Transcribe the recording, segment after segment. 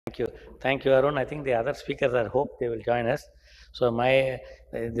Thank you, Arun. I think the other speakers, I hope they will join us. So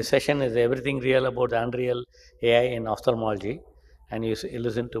the session is everything real about the unreal AI in ophthalmology, and you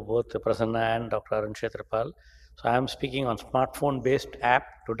listen to both Prasanna and Dr. Arun Kshetrapal. So I am speaking on smartphone-based app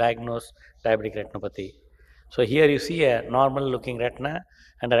to diagnose diabetic retinopathy. So here you see a normal-looking retina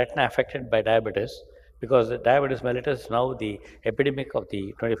and a retina affected by diabetes, because the diabetes mellitus is now the epidemic of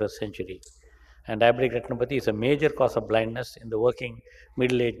the 21st century. And diabetic retinopathy is a major cause of blindness in the working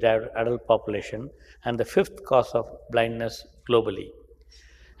middle-aged adult population and the fifth cause of blindness globally.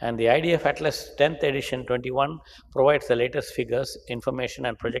 And the IDF Atlas 10th edition 21 provides the latest figures, information,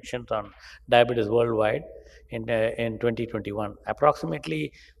 and projections on diabetes worldwide in 2021.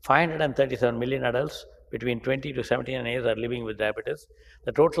 Approximately 537 million adults between 20 to 79 years are living with diabetes.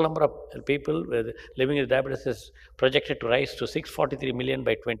 The total number of people living with diabetes is projected to rise to 643 million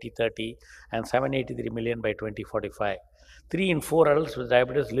by 2030 and 783 million by 2045. 3 in 4 adults with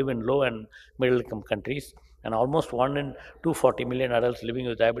diabetes live in low and middle income countries, and almost 1 in 240 million adults living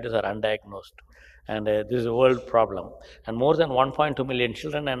with diabetes are undiagnosed. And this is a world problem. And more than 1.2 million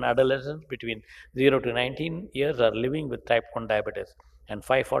children and adolescents between 0 to 19 years are living with type 1 diabetes, and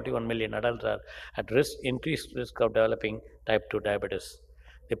 541 million adults are at increased risk of developing type 2 diabetes.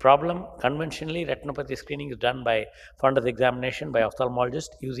 The problem, conventionally, retinopathy screening is done by fundus examination by ophthalmologist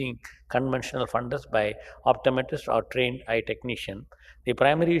using conventional fundus by optometrist or trained eye technician. The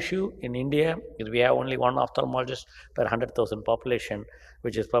primary issue in India is we have only one ophthalmologist per 100,000 population,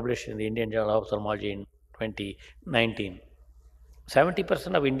 which is published in the Indian Journal of Ophthalmology in 2019.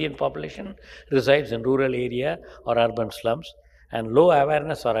 70% of Indian population resides in rural area or urban slums, and low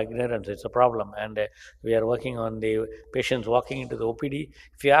awareness or ignorance is a problem. And we are working on the patients walking into the OPD.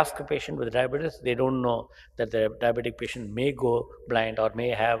 If you ask a patient with diabetes, they don't know that the diabetic patient may go blind or may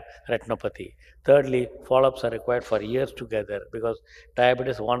have retinopathy. Thirdly, follow-ups are required for years together, because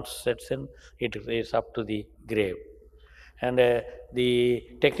diabetes once sets in, it is up to the grave. And the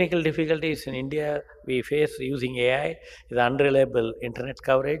technical difficulties in India we face using AI is unreliable internet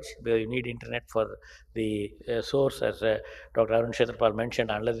coverage, because you need internet for the source, as Dr. Arun Kshetrapal mentioned.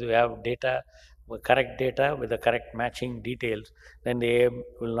 Unless you have data, correct data with the correct matching details, then the AI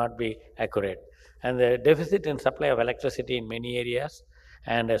will not be accurate. And the deficit in supply of electricity in many areas,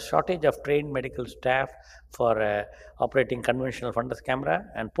 and a shortage of trained medical staff for operating conventional fundus camera,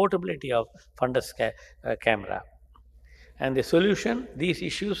 and portability of fundus camera. And the solution, these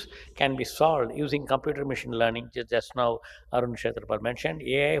issues can be solved using computer machine learning. Just now, Arun Kshetrapal mentioned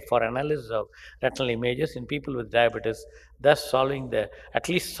AI for analysis of retinal images in people with diabetes, thus solving at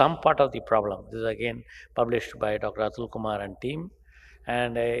least some part of the problem. This is again published by Dr. Atul Kumar and team.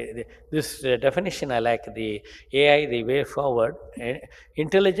 And this definition I like, the AI, the way forward.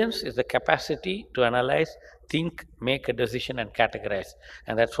 Intelligence is the capacity to analyze, think, make a decision, and categorize.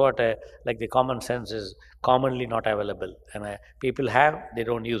 And that's what, like, the common sense is commonly not available. And people have, they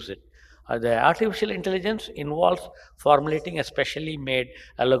don't use it. The artificial intelligence involves formulating a specially made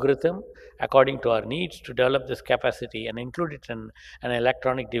algorithm according to our needs to develop this capacity and include it in an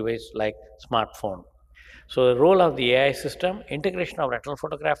electronic device like smartphone. So the role of the AI system, integration of retinal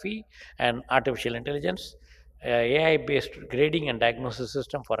photography and artificial intelligence, AI-based grading and diagnosis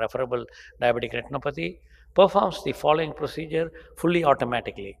system for referable diabetic retinopathy, performs the following procedure fully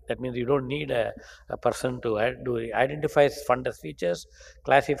automatically. That means you don't need a person to do it. Identifies fundus features,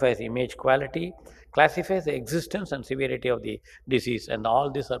 classifies image quality, classifies the existence and severity of the disease, and all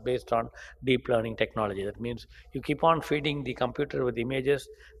these are based on deep learning technology. That means you keep on feeding the computer with images,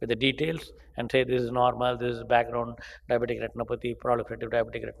 with the details, and say this is normal, this is background diabetic retinopathy, proliferative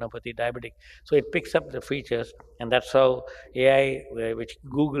diabetic retinopathy, diabetic. So it picks up the features, and that's how AI, which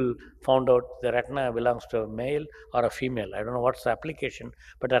Google found out the retina belongs to a male or a female. I don't know what's the application,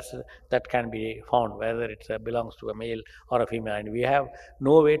 but that can be found whether it belongs to a male or a female. And we have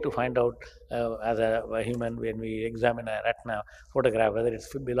no way to find out as a human when we examine a retina photograph whether it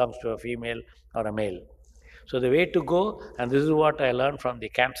belongs to a female or a male. So the way to go, and this is what I learned from the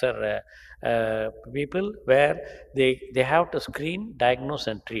cancer people, where they have to screen, diagnose,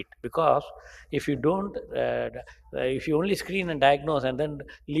 and treat. Because if you don't, if you only screen and diagnose and then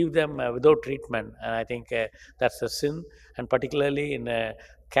leave them without treatment, and I think that's a sin. And particularly in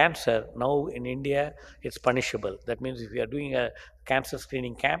cancer, now in India, it's punishable. That means if you are doing a cancer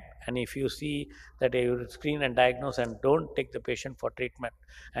screening camp, and if you see that you screen and diagnose and don't take the patient for treatment,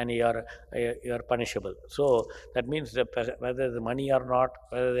 and you are punishable. So that means whether the money or not,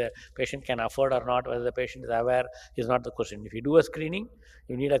 whether the patient can afford or not, whether the patient is aware is not the question. If you do a screening,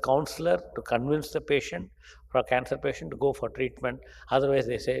 you need a counselor to convince the patient for a cancer patient to go for treatment. Otherwise,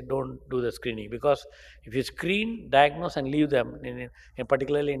 they say don't do the screening, because if you screen, diagnose, and leave them, in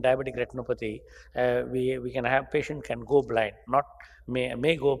particularly in diabetic retinopathy, we can have patient can go blind, not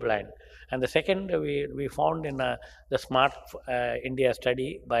may go blind. And the second, we found in the Smart India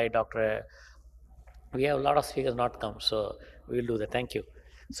study by Dr. We have a lot of speakers not come, so we will do that. Thank you.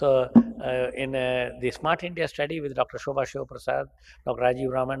 So, in the Smart India study with Dr. Shobha Shivaprasad, Dr.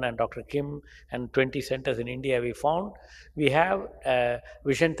 Rajiv Raman, and Dr. Kim, and 20 centers in India, we found we have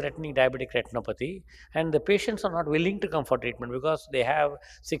vision-threatening diabetic retinopathy, and the patients are not willing to come for treatment because they have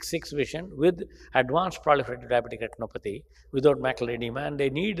 6/6 vision with advanced proliferative diabetic retinopathy without macular edema, and they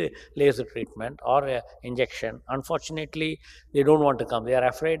need laser treatment or injection. Unfortunately, they don't want to come. They are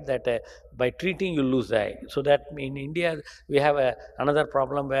afraid that by treating you lose the eye. So that in India we have another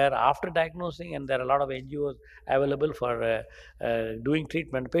problem where after diagnosing, and there are a lot of NGOs available for doing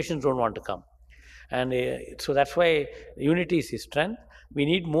treatment, patients don't want to come. And so that's why unity is his strength. We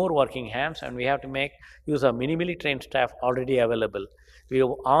need more working hands, and we have to make use of minimally trained staff already available. We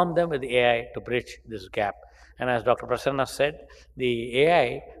arm them with AI to bridge this gap. And as Dr. Prasanna said, the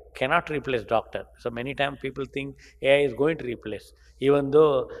AI cannot replace doctor. So many times people think AI is going to replace. Even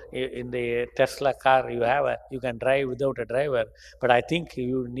though in the Tesla car you can drive without a driver, but I think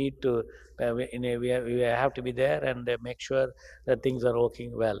you need to we have to be there and make sure that things are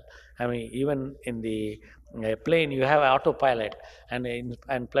working well. I mean, even in the plane you have autopilot,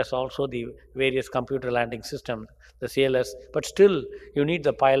 and plus also the various computer landing systems, the CLS, but still you need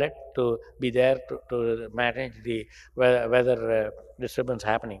the pilot to be there to manage the weather disturbance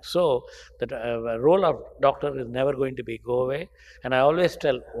happening. So the role of doctor is never going to be go away. And I always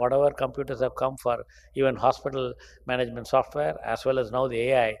tell, whatever computers have come for even hospital management software as well as now the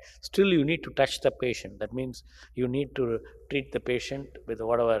AI, still you need to touch the patient. That means you need to treat the patient with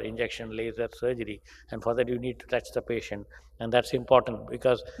whatever injection, laser, surgery, and for that you need to touch the patient. And that's important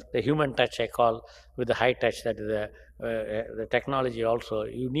because the human touch I call with the high touch, that is the technology also.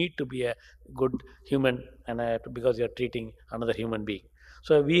 You need to be a good human, and because you're treating another human being.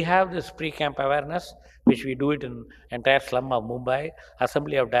 So we have this pre-camp awareness, which we do it in entire slum of Mumbai,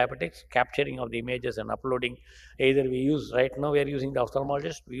 assembly of diabetics, capturing of the images and uploading. Either we use, right now we are using the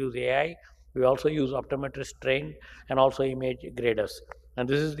ophthalmologist, we use AI, we also use optometrist trained, and also image graders. And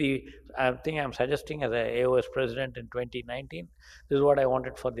this is the thing I'm suggesting as a AOS president in 2019. This is what I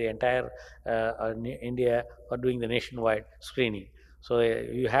wanted for the entire India for doing the nationwide screening. So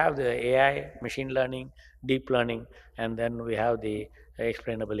you have the AI, machine learning, deep learning, and then we have the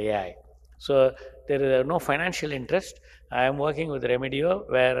explainable AI. So there is no financial interest. I am working with Remedio,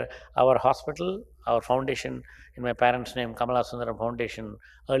 where our hospital, our foundation, in my parents' name, Kamala Sundaram Foundation,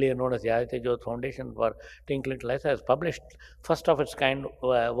 earlier known as the Aditya Jyoth Foundation for Clinical Eyes, has published first of its kind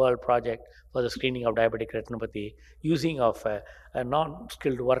world project for the screening of diabetic retinopathy using of a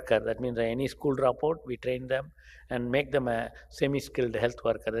non-skilled worker. That means any school dropout, we train them and make them a semi-skilled health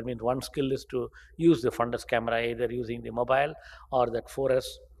worker. That means one skill is to use the fundus camera, either using the mobile or that 4S,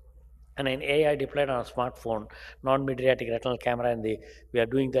 and an AI deployed on a smartphone, non-mydriatic retinal camera, and we are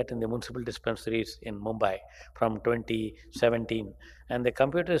doing that in the municipal dispensaries in Mumbai from 2017. And the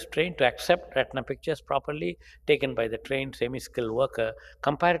computer is trained to accept retina pictures properly taken by the trained semi-skilled worker,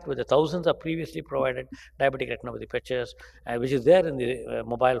 compare it with the thousands of previously provided diabetic retinopathy pictures, which is there in the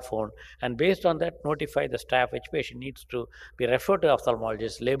mobile phone, and based on that notify the staff which patient needs to be referred to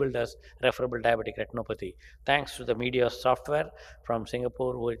ophthalmologist labeled as referable diabetic retinopathy. Thanks to the media software from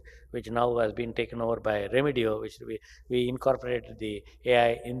Singapore, which now has been taken over by Remedio, which we incorporated the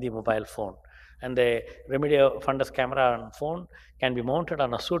AI in the mobile phone. And the Remedio fundus camera on phone can be mounted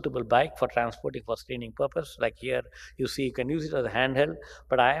on a suitable bike for transporting for screening purpose. Like here, you see, you can use it as a handheld,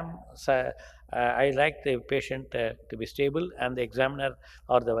 but I like the patient to be stable, and the examiner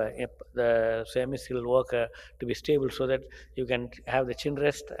or the semi-skilled worker to be stable, so that you can have the chin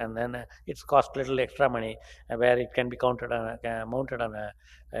rest, and then it's cost little extra money where it can be mounted on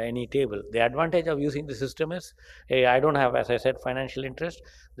any table. The advantage of using the system is I don't have, as I said, financial interest.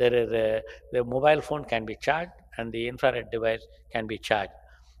 There is the mobile phone can be charged, and the infrared device can be charged.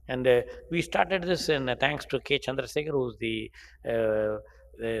 And we started this in thanks to K. Chandrasekhar, who's the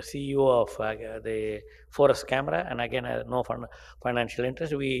CEO of the Forest Camera, and again, no financial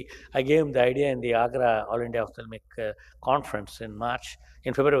interest. I gave him the idea in the Agra All India Ophthalmic Conference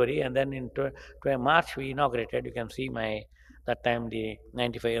in February, and then in March we inaugurated. You can see that time the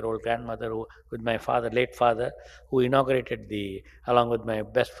 95-year-old grandmother with my late father, who inaugurated along with my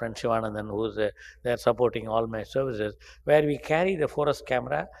best friend Shivanandan, who's there supporting all my services, where we carry the Forest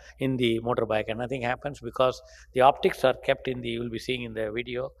camera in the motorbike, and nothing happens because the optics are kept you will be seeing in the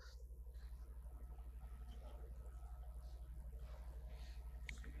video.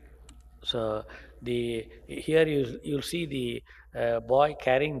 So the here you'll see the boy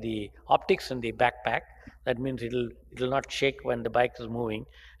carrying the optics in the backpack. That means it'll not shake when the bike is moving,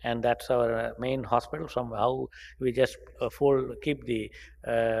 and that's our main hospital. From how we just keep the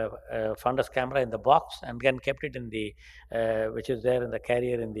fundus camera in the box and then kept it in the which is there in the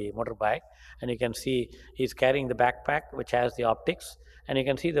carrier in the motorbike, and you can see he's carrying the backpack which has the optics, and you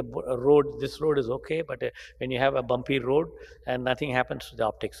can see the road. This road is okay, but when you have a bumpy road and nothing happens to the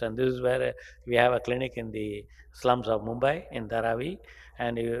optics, and this is where we have a clinic in the slums of Mumbai in Dharavi,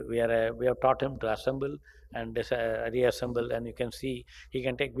 and we have taught him to assemble and reassemble, and you can see he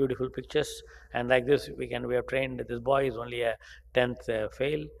can take beautiful pictures, and like this we have trained. This boy is only a 10th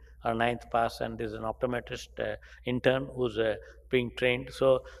fail or 9th pass, and is an optometrist intern who's being trained.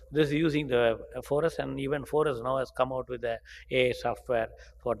 So this is using the Forest, and even Forest now has come out with the AI software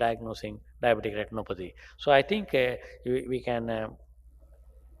for diagnosing diabetic retinopathy. So I think we can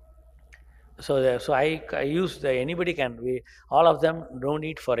I use the anybody can we all of them no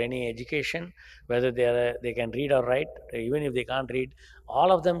need for any education, whether they can read or write. Even if they can't read,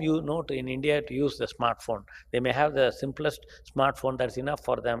 all of them you know in India to use the smartphone. They may have the simplest smartphone that's enough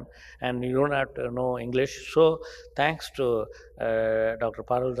for them, and you don't have to know English. So thanks to Dr.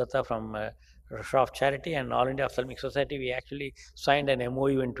 Parul Datta from Shroff Charity and All India Ophthalmic Society, we actually signed an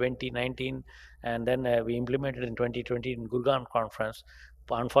MOU in 2019, and then we implemented in 2020 in Gurgaon conference.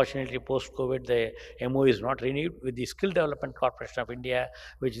 Unfortunately, post-COVID, the MOU is not renewed with the Skill Development Corporation of India,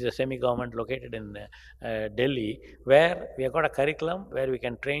 which is a semi-government located in Delhi, where we have got a curriculum where we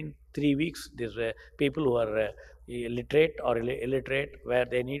can train 3 weeks these people who are literate or illiterate, where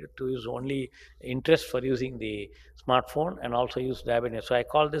they need to use only interest for using the smartphone and also use diabetes. So I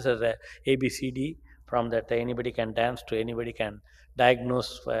call this as a ABCD. From that, anybody can dance to anybody can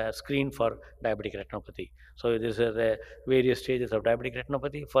diagnose, screen for diabetic retinopathy. So this is the various stages of diabetic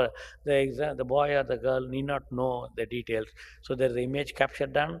retinopathy. For the boy or the girl need not know the details. So there is an image capture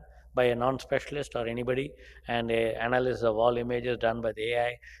done by a non-specialist or anybody, and a analysis of all images done by the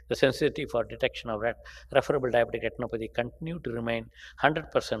AI. The sensitivity for detection of referable diabetic retinopathy continue to remain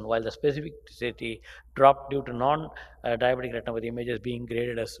 100%, while the specificity dropped due to non-diabetic retinopathy images being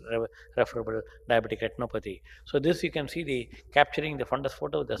graded as referable diabetic retinopathy. So this you can see the capturing the fundus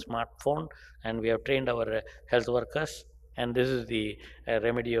photo with the smartphone, and we have trained our health workers, and this is the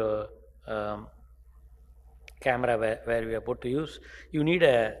Remedio camera where we are put to use. You need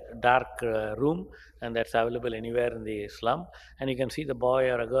a dark room, and that's available anywhere in the slum, and you can see the boy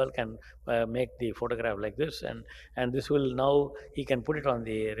or a girl can make the photograph like this, and this will now he can put it on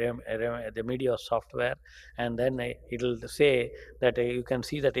the media software, and then it'll say that you can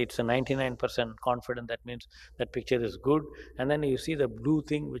see that it's a 99% confident. That means that picture is good, and then you see the blue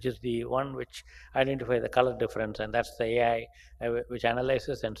thing, which is the one which identifies the color difference, and that's the AI which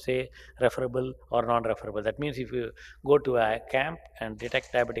analyzes and say referable or non-referable. That means if you go to a camp and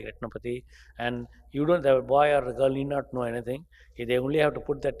detect diabetic retinopathy, and you don't, the boy or the girl need not know anything. They only have to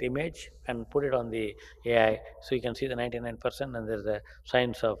put that image and put it on the AI, so you can see the 99%, and there's the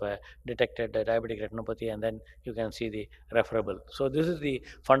signs of detected diabetic retinopathy, and then you can see the referable. So this is the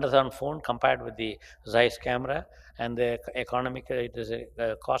fundus on phone compared with the Zeiss camera, and the economic it is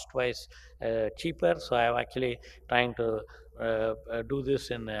cost-wise cheaper. So I am actually trying to do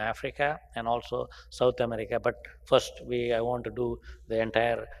this in Africa and also South America. But first, I want to do the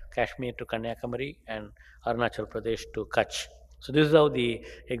entire Kashmir to Kanyakumari and Arunachal Pradesh to Kutch. So this is how the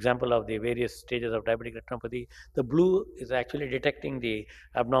example of the various stages of diabetic retinopathy. The blue is actually detecting the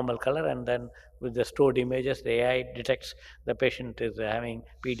abnormal color, and then with the stored images, the AI detects the patient is having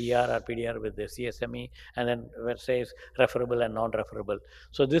PDR or PDR with the CSME, and then it says referable and non-referable.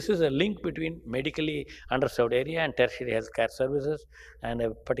 So this is a link between medically underserved area and tertiary healthcare services, and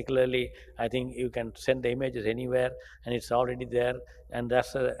particularly I think you can send the images anywhere, and it's already there. And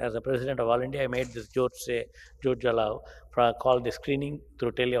that's as a president of All India, I made this Jyot Jalao called the screening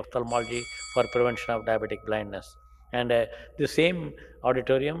through teleophthalmology for prevention of diabetic blindness. And the same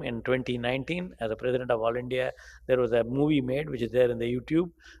auditorium in 2019, as a president of All India, there was a movie made which is there in the YouTube,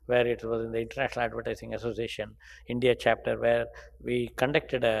 where it was in the International Advertising Association India chapter, where we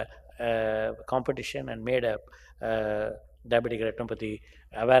conducted a competition and made a diabetic retinopathy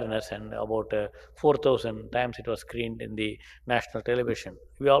awareness, and about 4,000 times it was screened in the national television.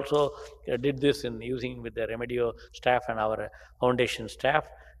 We also did this in using with the Remedio staff and our foundation staff.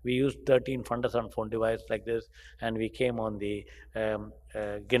 We used 13 fundus on phone devices like this, and we came on the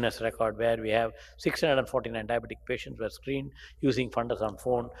Guinness record, where we have 649 diabetic patients were screened using fundus on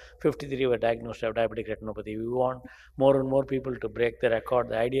phone. 53 were diagnosed with diabetic retinopathy. We want more and more people to break the record.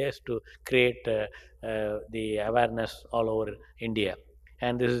 The idea is to create the awareness all over India.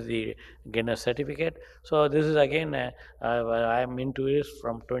 and this is the Guinness certificate. So this is again, I'm into this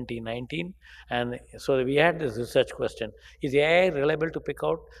from 2019, and so we had this research question: is AI reliable to pick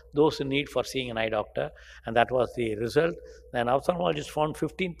out those in need for seeing an eye doctor? And that was the result. Then ophthalmologist found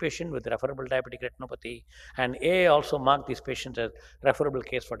 15 patients with referable diabetic retinopathy, and AI also marked these patients as referable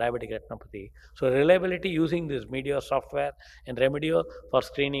case for diabetic retinopathy. So reliability using this media software in Remedio for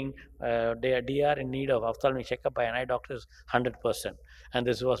screening DR in need of ophthalmic checkup by an eye doctor is 100%. And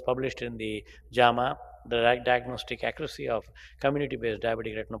this was published in the JAMA, the diagnostic accuracy of community-based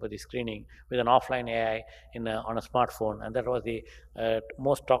diabetic retinopathy screening with an offline AI on a smartphone. And that was the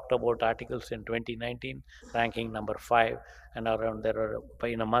most talked about articles in 2019, ranking number 5, and around there were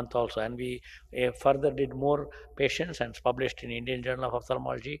in a month also. And we further did more patients and published in Indian Journal of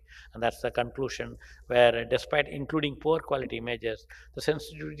Ophthalmology, and that's the conclusion, where despite including poor quality images, the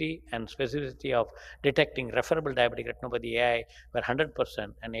sensitivity and specificity of detecting referable diabetic retinopathy AI were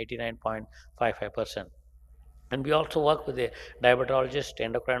 100% and 89.55%. And we also work with a diabetologist,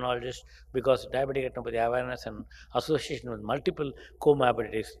 endocrinologist, because diabetic retinopathy awareness and association with multiple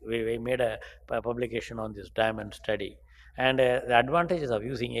comorbidities. We made a publication on this diamond study. And the advantages of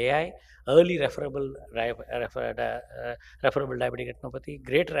using AI: early referable diabetic retinopathy,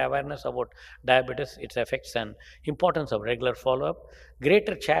 greater awareness about diabetes, its effects, and importance of regular follow-up,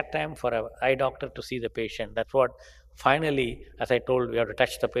 greater chat time for an eye doctor to see the patient. That's what finally, as I told, we have to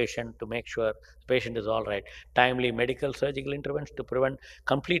touch the patient to make sure the patient is all right. Timely medical surgical intervention to prevent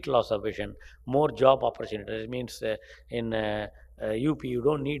complete loss of vision, more job opportunities. It means in UP, you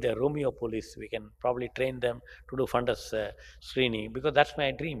don't need a Romeo police. We can probably train them to do fundus screening, because that's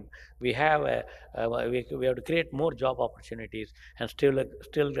my dream. We have we have to create more job opportunities and still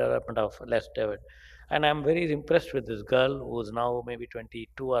development of less David. And I'm very impressed with this girl who's now maybe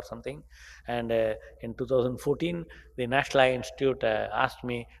 22 or something. And in 2014, the National Eye Institute asked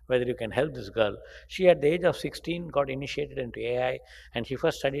me whether you can help this girl. She, at the age of 16, got initiated into AI, and she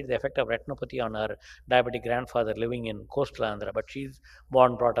first studied the effect of retinopathy on her diabetic grandfather living in coastal Andhra. But she's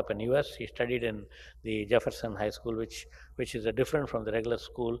born, brought up in US. She studied in the Jefferson High School, which is different from the regular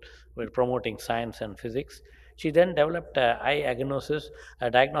school, with promoting science and physics. She then developed eye agnosis,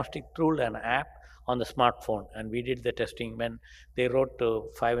 a diagnostic tool and app on the smartphone, and we did the testing when they wrote to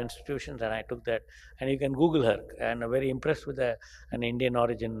 5 institutions, and I took that. And you can Google her, and I'm very impressed with an Indian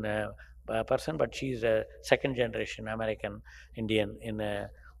origin person, but she's a second generation American Indian and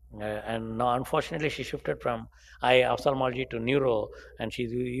now unfortunately she shifted from eye ophthalmology to neuro, and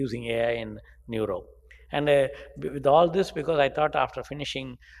she's using AI in neuro. And with all this, because I thought after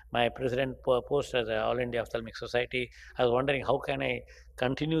finishing my president post as a All India Ophthalmic Society, I was wondering how can I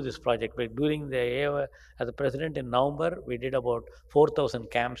continue this project. But during the AO, as a president in November, we did about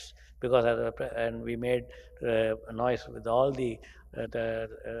 4,000 camps, because and we made noise with all the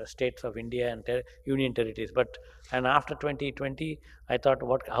states of India and union territories. But and after 2020, I thought,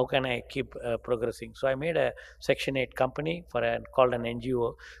 how can I keep progressing? So I made a Section 8 company called an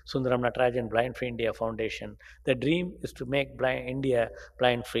NGO, Sundaram Natarajan Blind Free India Foundation. The dream is to make India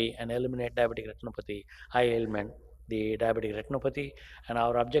blind free and eliminate diabetic retinopathy, eye ailment, the diabetic retinopathy. And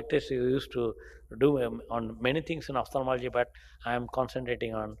our objectives we used to do on many things in ophthalmology, but I am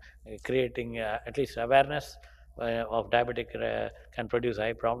concentrating on creating at least awareness of diabetic can produce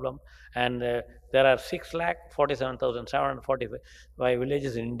eye problem. And there are 6,47,745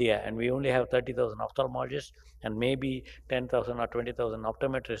 villages in India, and we only have 30,000 ophthalmologists and maybe 10,000 or 20,000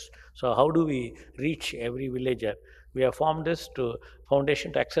 optometrists. So how do we reach every villager? We have formed this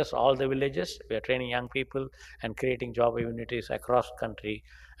foundation to access all the villages. We are training young people and creating job opportunities across country,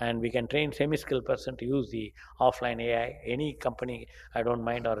 and we can train semi-skilled person to use the offline AI. Any company, I don't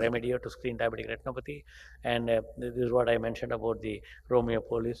mind, or Remedio to screen diabetic retinopathy. And this is what I mentioned about the Romeo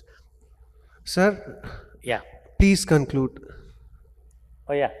police. Sir, Yeah. please conclude.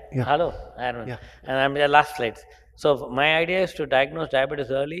 Oh yeah. Yeah. Hello, Aaron. Yeah. And I'm the last slides. So my idea is to diagnose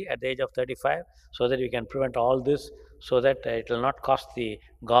diabetes early at the age of 35, so that we can prevent all this, so that it will not cost the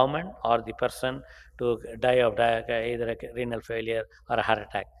government or the person to die of either a renal failure or a heart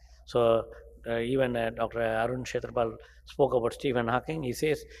attack. So even Dr. Arun Kshetrapal spoke about Stephen Hawking. He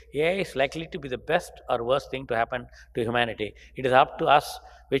says AI is likely to be the best or worst thing to happen to humanity. It is up to us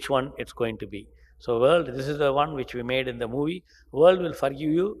which one it's going to be. So world, this is the one which we made in the movie. World will forgive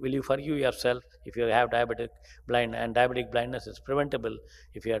you. Will you forgive yourself if you have diabetic blind? And diabetic blindness is preventable.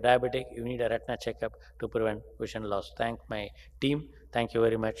 If you are diabetic, you need a retina checkup to prevent vision loss. Thank my team. Thank you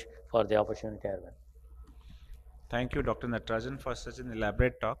very much for the opportunity, Arvind. Thank you, Dr. Natarajan, for such an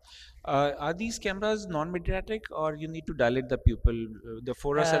elaborate talk. Are these cameras non-mediatic, or you need to dilate the pupil? The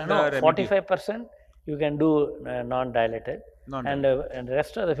fluorescent and No, the remedy? 45%. you can do non-dilated. And the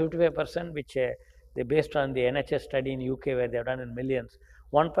rest of the 55%, which they based on the NHS study in UK where they have done in millions,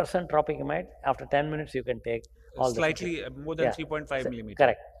 1% tropicamide, after 10 minutes you can take all slightly the more than yeah, 3.5 millimeter.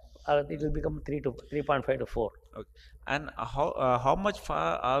 correct. It will become 3.5 to 4. Okay. And how much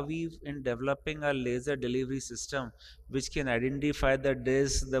far are we in developing a laser delivery system which can identify the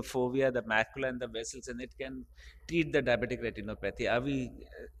disc, the fovea, the macula, and the vessels, and it can treat the diabetic retinopathy? Are we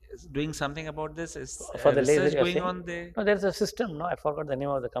doing something about this? Is For the laser research you're going saying? on there? No, there's a system. No, I forgot the name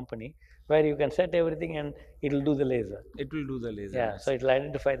of the company where you can set everything and it will do the laser. It will do the laser. Yeah, so it will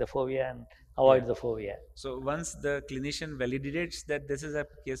identify the fovea and avoid the fovea. So once the clinician validates that this is a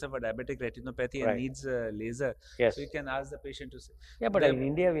case of a diabetic retinopathy and Right. needs a laser, Yes. so you can ask the patient to say. Yeah, but in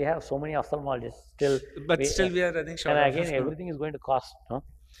India we have so many ophthalmologists still. But we are running short. And of again, everything is going to cost. No.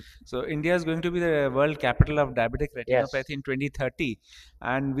 So India is going to be the world capital of diabetic Yes. retinopathy in 2030,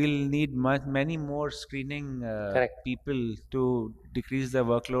 and we'll need many more screening Correct. people to decrease the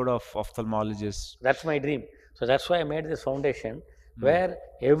workload of ophthalmologists. That's my dream. So that's why I made this foundation where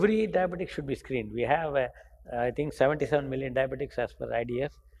every diabetic should be screened. We have, I think, 77 million diabetics as per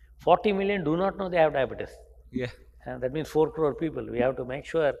IDF. 40 million do not know they have diabetes. Yeah. And that means 4 crore people. We have to make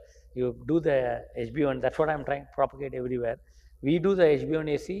sure you do the HB1. That's what I'm trying to propagate everywhere. We do the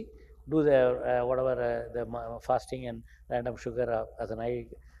HB1AC, do the the fasting and random sugar as an eye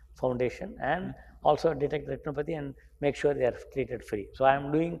foundation, and also detect retinopathy and make sure they are treated free. So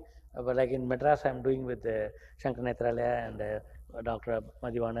I'm doing, like in Madras, I'm doing with Shankar Netralaya and Dr.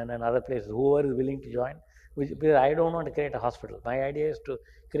 Madhivanan and other places, whoever is willing to join. Because I don't want to create a hospital. My idea is to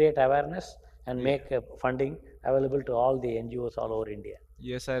create awareness and make funding available to all the NGOs all over India.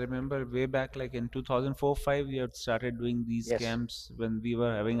 Yes, I remember way back, like in 2004-5, we had started doing these camps when we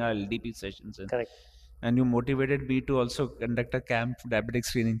were having our LDP sessions. Correct. And you motivated me to also conduct a camp, diabetic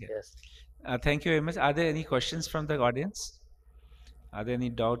screening camp. Yes. Thank you very much. Are there any questions from the audience? Are there any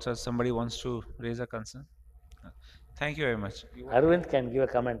doubts or somebody wants to raise a concern? Thank you very much. Arvind can give a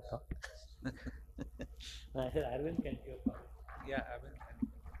comment. No? Arvind can give a comment. Yeah, Arvind.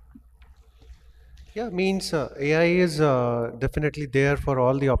 Yeah, means AI is definitely there for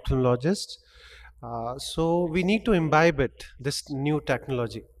all the ophthalmologists. So we need to imbibe it, this new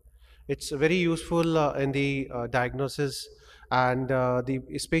technology. It's very useful in the diagnosis and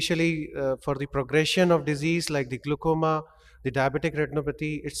especially for the progression of disease like the glaucoma, the diabetic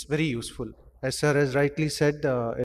retinopathy. It's very useful. As sir has rightly said,